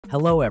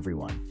Hello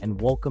everyone,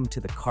 and welcome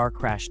to the Car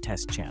Crash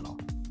Test channel.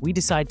 We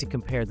decide to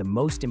compare the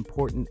most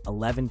important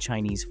 11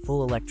 Chinese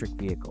full electric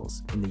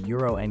vehicles in the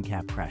Euro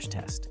NCAP crash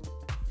test.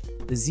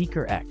 The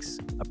Zeekr X,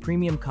 a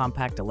premium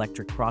compact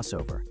electric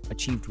crossover,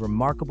 achieved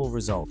remarkable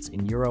results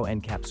in Euro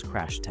NCAP's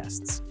crash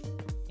tests.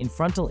 In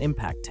frontal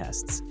impact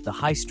tests, the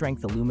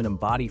high-strength aluminum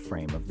body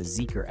frame of the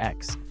Zeekr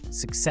X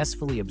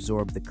successfully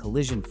absorbed the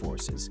collision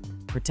forces,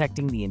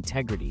 protecting the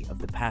integrity of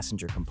the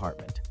passenger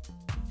compartment.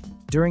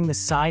 During the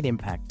side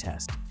impact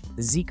test,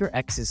 the Zeekr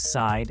X's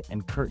side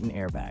and curtain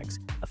airbags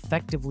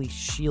effectively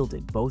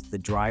shielded both the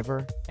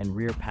driver and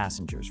rear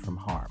passengers from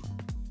harm.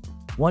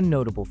 One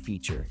notable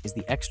feature is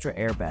the extra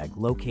airbag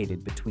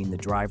located between the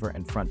driver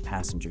and front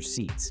passenger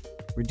seats,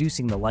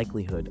 reducing the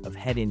likelihood of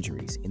head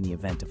injuries in the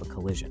event of a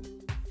collision.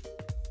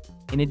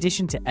 In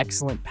addition to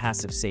excellent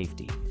passive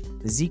safety,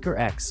 the Zeekr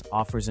X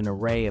offers an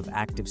array of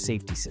active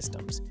safety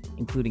systems,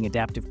 including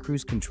adaptive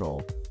cruise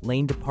control,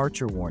 lane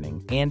departure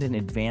warning, and an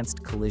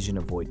advanced collision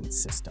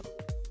avoidance system.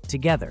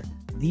 Together,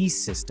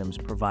 these systems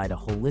provide a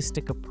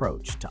holistic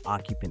approach to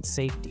occupant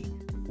safety,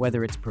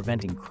 whether it's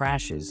preventing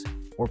crashes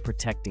or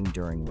protecting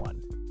during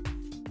one.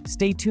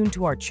 Stay tuned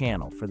to our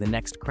channel for the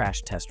next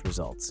crash test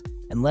results,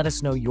 and let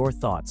us know your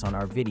thoughts on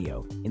our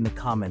video in the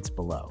comments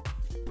below.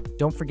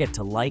 Don't forget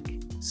to like,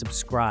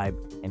 subscribe,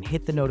 and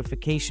hit the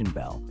notification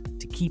bell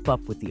to keep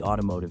up with the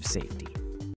automotive safety.